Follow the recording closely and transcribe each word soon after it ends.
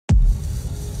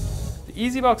The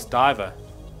Esybox Diver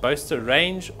boasts a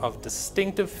range of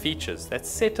distinctive features that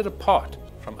set it apart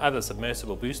from other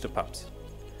submersible booster pumps.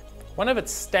 One of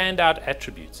its standout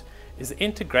attributes is the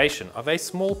integration of a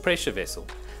small pressure vessel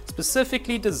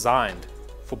specifically designed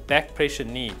for back pressure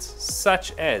needs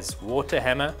such as water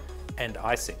hammer and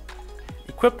icing.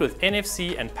 Equipped with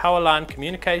NFC and power line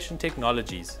communication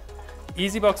technologies,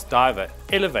 Esybox Diver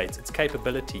elevates its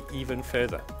capability even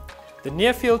further. The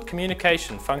near-field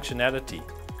communication functionality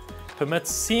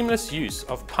permits seamless use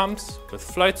of pumps with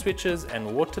float switches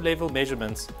and water level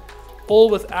measurements, all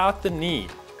without the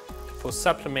need for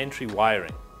supplementary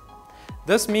wiring.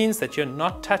 This means that you're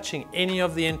not touching any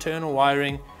of the internal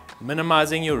wiring,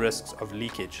 minimizing your risks of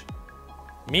leakage.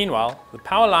 Meanwhile, the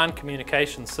power line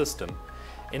communication system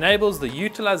enables the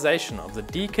utilization of the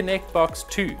D-Connect Box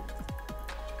 2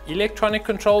 electronic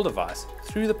control device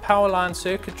through the power line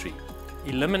circuitry,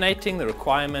 eliminating the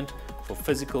requirement for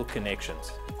physical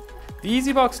connections. The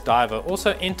Esybox Diver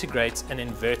also integrates an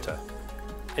inverter,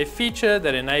 a feature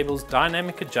that enables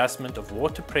dynamic adjustment of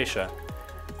water pressure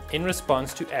in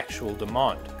response to actual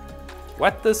demand.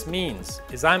 What this means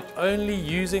is I'm only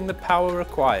using the power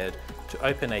required to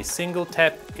open a single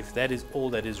tap if that is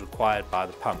all that is required by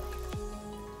the pump.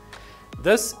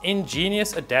 This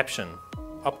ingenious adaptation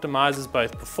optimizes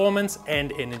both performance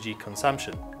and energy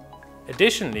consumption.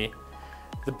 Additionally,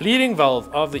 the bleeding valve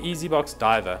of the Esybox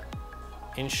Diver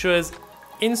ensures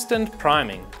instant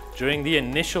priming during the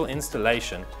initial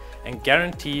installation and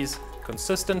guarantees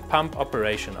consistent pump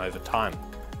operation over time.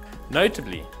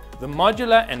 Notably, the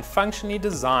modular and functionally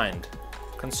designed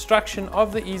construction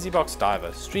of the Esybox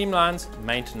Diver streamlines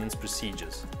maintenance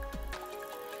procedures.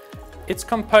 Its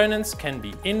components can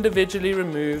be individually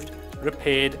removed,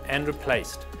 repaired and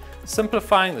replaced,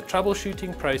 simplifying the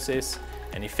troubleshooting process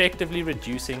and effectively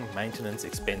reducing maintenance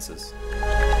expenses.